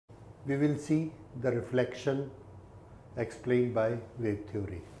we will see the reflection explained by wave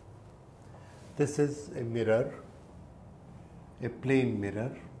theory. This is a mirror, a plane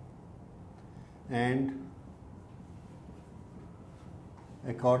mirror, and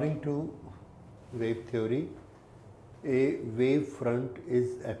according to wave theory, a wave front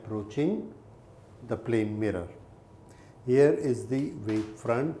is approaching the plane mirror. Here is the wave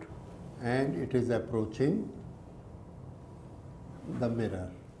front and it is approaching the mirror.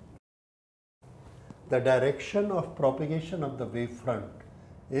 The direction of propagation of the wave front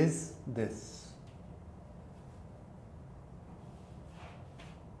is this.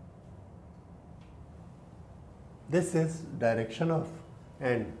 This is direction of,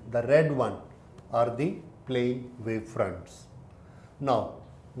 and the red one are the plane wave fronts. Now,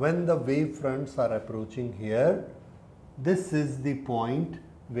 when the wave fronts are approaching here, this is the point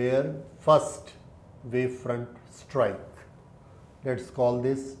where first wave front strike. Let's call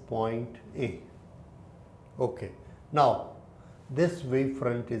this point A. Okay. Now, this wave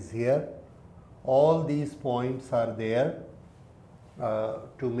front is here. All these points are there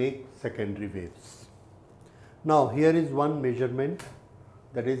to make secondary waves. Now, here is one measurement,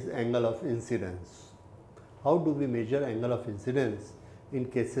 that is angle of incidence. How do we measure angle of incidence in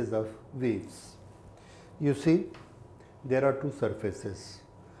cases of waves? You see, there are two surfaces.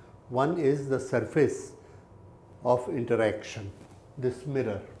 One is the surface of interaction, this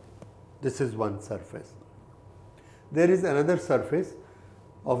mirror. This is one surface. There is another surface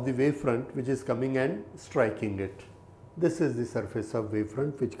of the wavefront which is coming and striking it. This is the surface of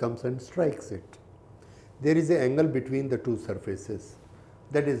wavefront which comes and strikes it. There is an angle between the two surfaces,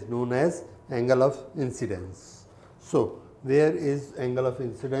 that is known as angle of incidence. So, where is angle of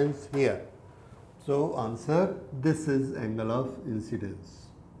incidence? Here. So, answer, this is angle of incidence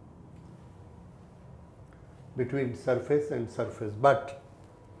between surface and surface. But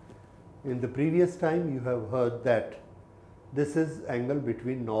in the previous time you have heard that this is angle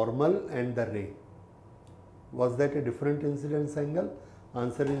between normal and the ray. Was that a different incidence angle?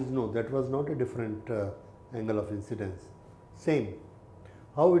 Answer is no, that was not a different angle of incidence. Same.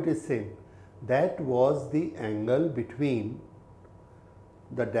 How it is same? That was the angle between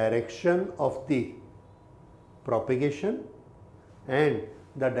the direction of the propagation and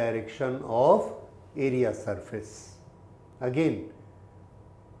the direction of area surface. Again,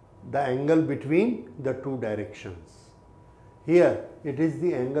 the angle between the two directions. Here it is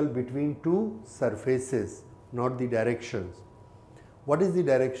the angle between two surfaces, not the directions. What is the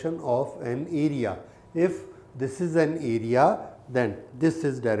direction of an area? If this is an area, then this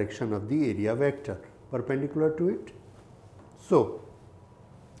is direction of the area vector perpendicular to it. So,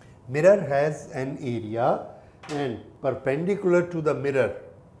 mirror has an area and perpendicular to the mirror,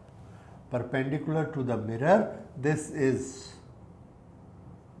 this is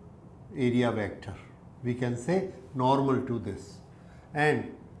area vector. We can say normal to this.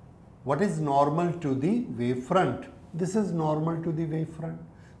 And what is normal to the wavefront? This is normal to the wavefront.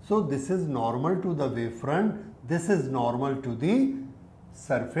 So, this is normal to the wavefront, this is normal to the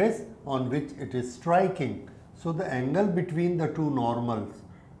surface on which it is striking. So, the angle between the two normals,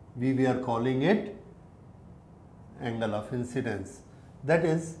 we are calling it angle of incidence. That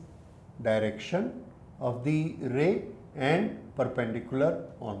is direction of the ray and perpendicular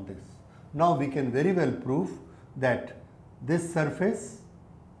on this. Now, we can very well prove that this surface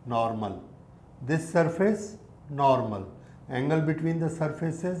normal, this surface normal, angle between the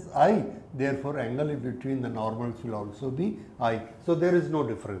surfaces I, therefore angle between the normals will also be I. So, there is no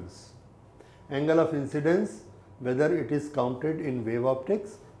difference. Angle of incidence, whether it is counted in wave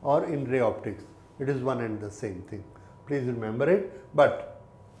optics or in ray optics, it is one and the same thing. Please remember it, but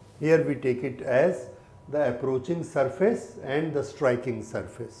here we take it as the approaching surface and the striking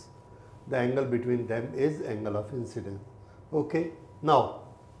surface. The angle between them is angle of incidence. Okay. Now,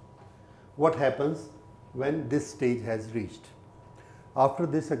 what happens when this stage has reached? After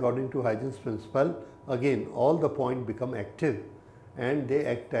this, according to Huygens principle, again all the points become active and they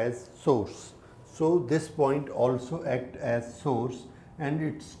act as source. So, this point also act as source and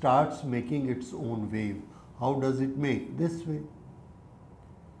it starts making its own wave. How does it make? This way.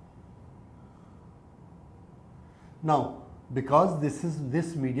 Now, because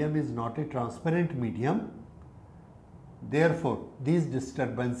this medium is not a transparent medium, therefore these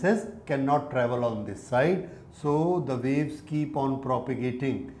disturbances cannot travel on this side. So, the waves keep on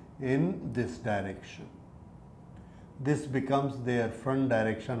propagating in this direction. This becomes their front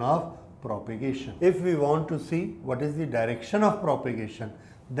direction of propagation. If we want to see what is the direction of propagation,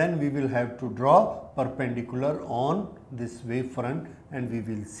 then we will have to draw perpendicular on this wave front and we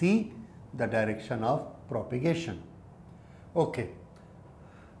will see the direction of propagation. Okay.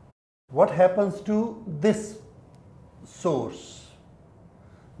 What happens to this source?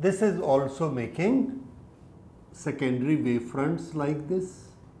 This is also making secondary wavefronts like this,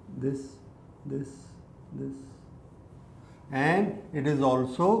 and it is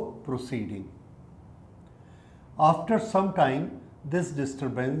also proceeding. After some time, this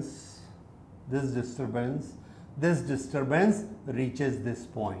disturbance reaches this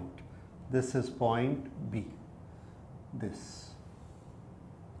point. This is point B. This.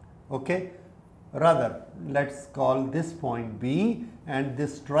 Okay. Rather, let's call this point B, and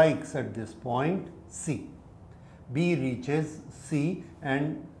this strikes at this point C. B reaches C,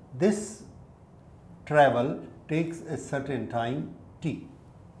 and this travel takes a certain time t.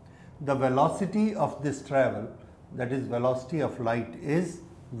 The velocity of this travel, that is velocity of light, is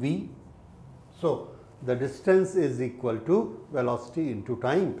v. So, the distance is equal to velocity into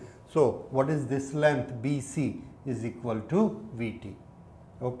time. So, what is this length BC is equal to Vt.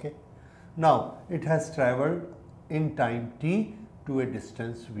 Okay. Now, it has travelled in time t to a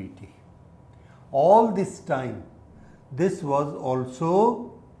distance Vt. All this time, this was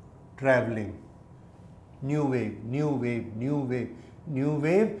also travelling. New wave, new wave, new wave, new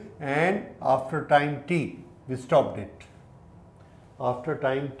wave, and after time t, we stopped it. After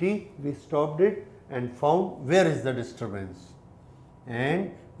time t, we stopped it and found where is the disturbance.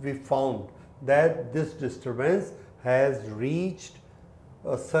 And we found that this disturbance has reached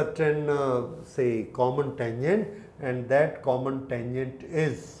a certain say common tangent, and that common tangent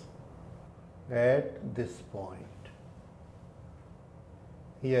is at this point.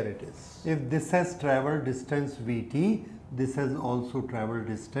 Here it is. If this has travelled distance Vt, this has also travelled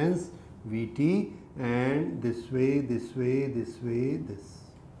distance Vt, and this way, this way, this way, this.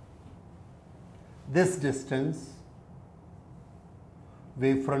 This distance,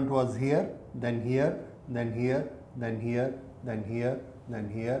 wavefront was here, then here, then here, then here, then here, then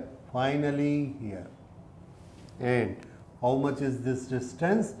here, finally here. And how much is this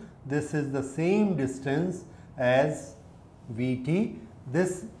distance? This is the same distance as Vt.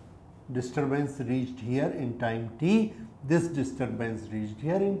 This disturbance reached here in time t, this disturbance reached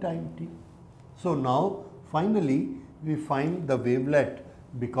here in time t. So now finally we find the wavelet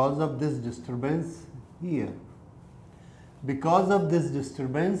because of this disturbance here, because of this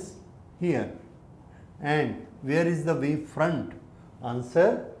disturbance here. And where is the wave front?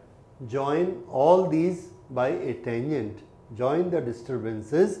 Answer: join all these by a tangent. Join the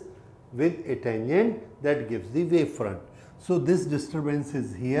disturbances with a tangent, that gives the wave front. So this disturbance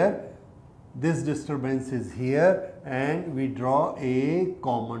is here, this disturbance is here, and we draw a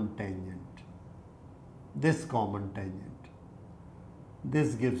common tangent. This common tangent.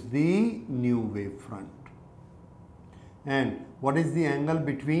 This gives the new wave front. And what is the angle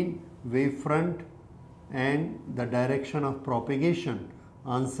between wave front and the direction of propagation?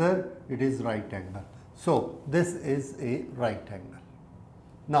 Answer: it is right angle. So this is a right angle.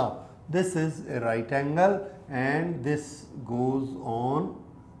 Now this is a right angle, and this goes on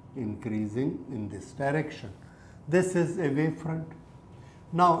increasing in this direction. This is a wave front.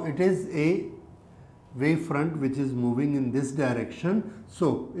 Now it is a wave front which is moving in this direction.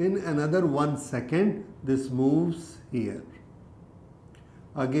 So in another 1 second, this moves here.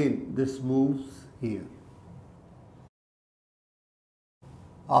 Again this moves here.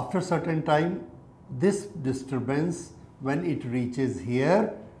 After certain time, this disturbance, when it reaches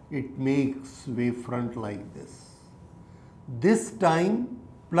here, it makes wavefront like this. This time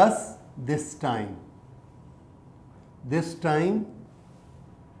plus this time. This time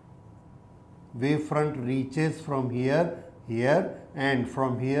wavefront reaches from here, here, and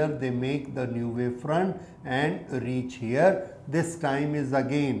from here they make the new wavefront and reach here. This time is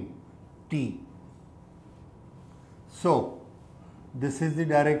again t. So this is the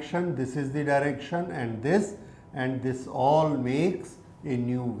direction, this is the direction, and this all makes a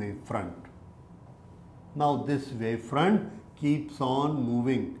new wavefront. Now this wavefront keeps on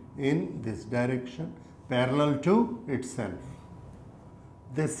moving in this direction parallel to itself.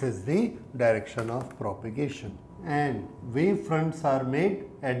 This is the direction of propagation, and wavefronts are made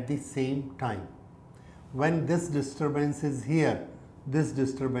at the same time. When this disturbance is here, this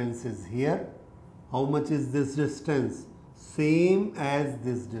disturbance is here. How much is this distance? Same as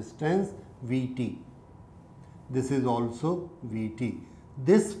this distance, Vt. This is also Vt.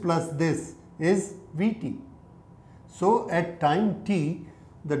 This plus this is Vt. So at time t,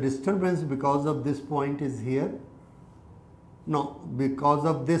 the disturbance because of this point is here. No, because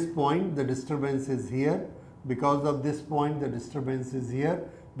of this point the disturbance is here. Because of this point the disturbance is here.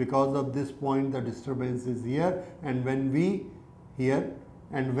 Because of this point the disturbance is here. And when we here,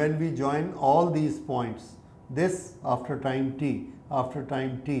 and when we join all these points, this after time t, after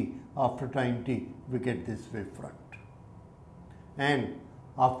time t, after time t, we get this wavefront. And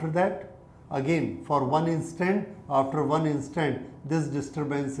after that, again for one instant, after one instant, this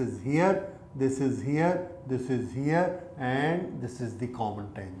disturbance is here, this is here, this is here, and this is the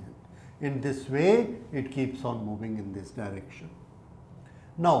common tangent. In this way, it keeps on moving in this direction.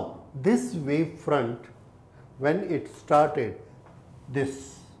 Now, this wavefront, when it started,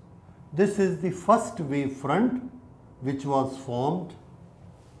 this is the first wavefront which was formed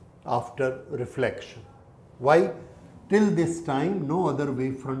after reflection. Why? Till this time, no other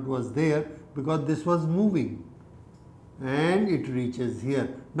wavefront was there because this was moving and it reaches here.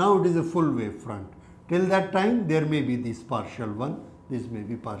 Now it is a full wavefront. Till that time, there may be this partial one, this may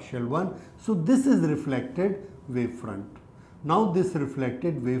be partial one. So this is reflected wavefront. Now this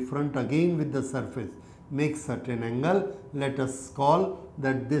reflected wavefront again with the surface makes certain angle. Let us call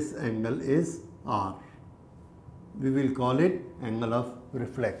that this angle is R. We will call it angle of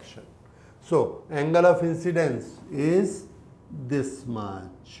reflection. So angle of incidence is this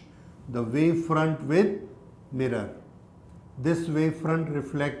much. The wavefront with mirror. This wavefront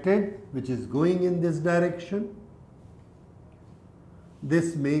reflected, which is going in this direction.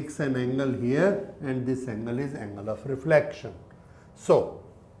 This makes an angle here, and this angle is angle of reflection. So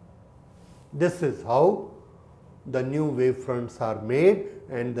this is how the new wavefronts are made,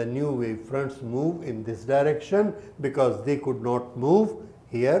 and the new wavefronts move in this direction because they could not move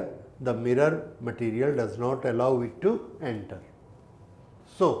here. The mirror material does not allow it to enter.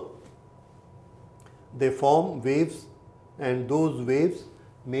 So they form waves, and those waves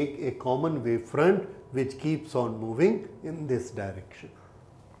make a common wavefront which keeps on moving in this direction.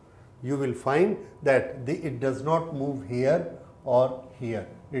 You will find that it does not move here or here.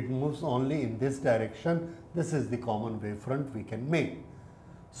 It moves only in this direction. This is the common wavefront we can make.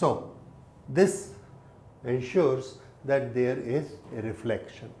 So this ensures that there is a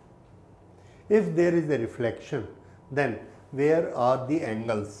reflection. If there is a reflection, then where are the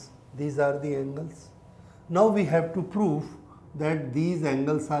angles? These are the angles. Now we have to prove that these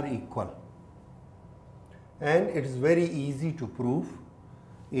angles are equal. And it is very easy to prove.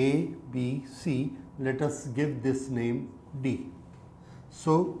 A, B, C, let us give this name D.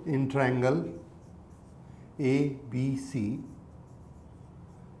 So in triangle A, B, C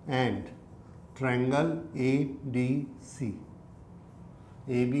and triangle A, D, C,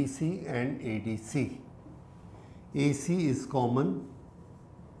 ABC and ADC, AC is common.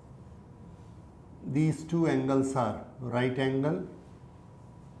 These two angles are right angle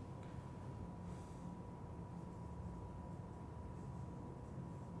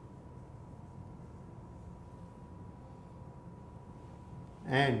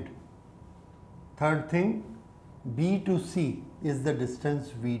and third thing, B to C is the distance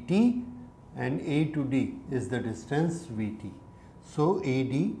VT and A to D is the distance VT. So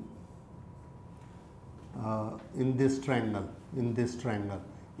AD in this triangle,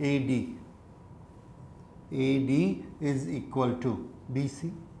 AD is equal to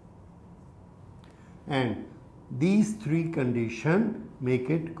BC, and these three conditions make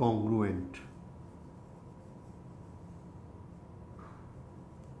it congruent.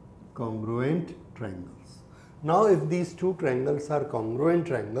 Congruent triangles. Now if these two triangles are congruent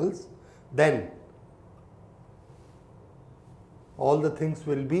triangles, then all the things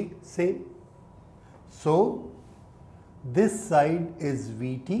will be same. So this side is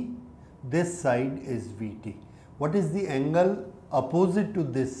VT, this side is VT. What is the angle opposite to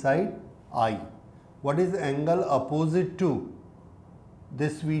this side? I. What is the angle opposite to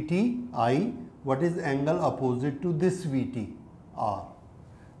this VT? I. What is the angle opposite to this VT? R.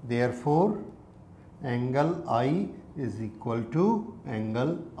 Therefore, angle I is equal to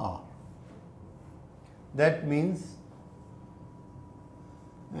angle R. That means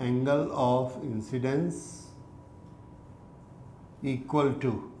angle of incidence equal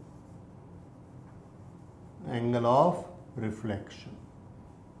to angle of reflection.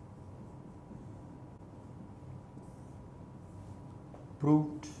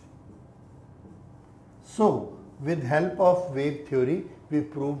 Proved. So, with help of wave theory, we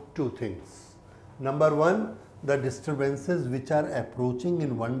proved two things. Number one, the disturbances which are approaching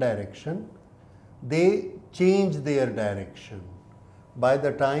in one direction, they change their direction. By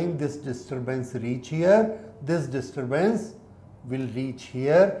the time this disturbance reach here, this disturbance will reach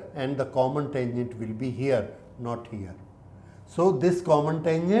here and the common tangent will be here, not here. So this common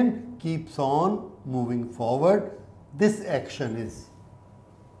tangent keeps on moving forward. This action is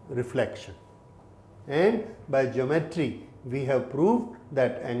reflection. And by geometry, we have proved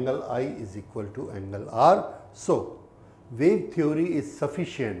that angle I is equal to angle R. So, wave theory is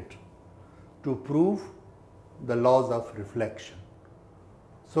sufficient to prove the laws of reflection.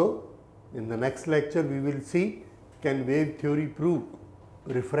 So in the next lecture we will see, can wave theory prove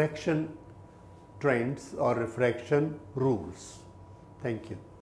refraction trends or refraction rules. Thank you.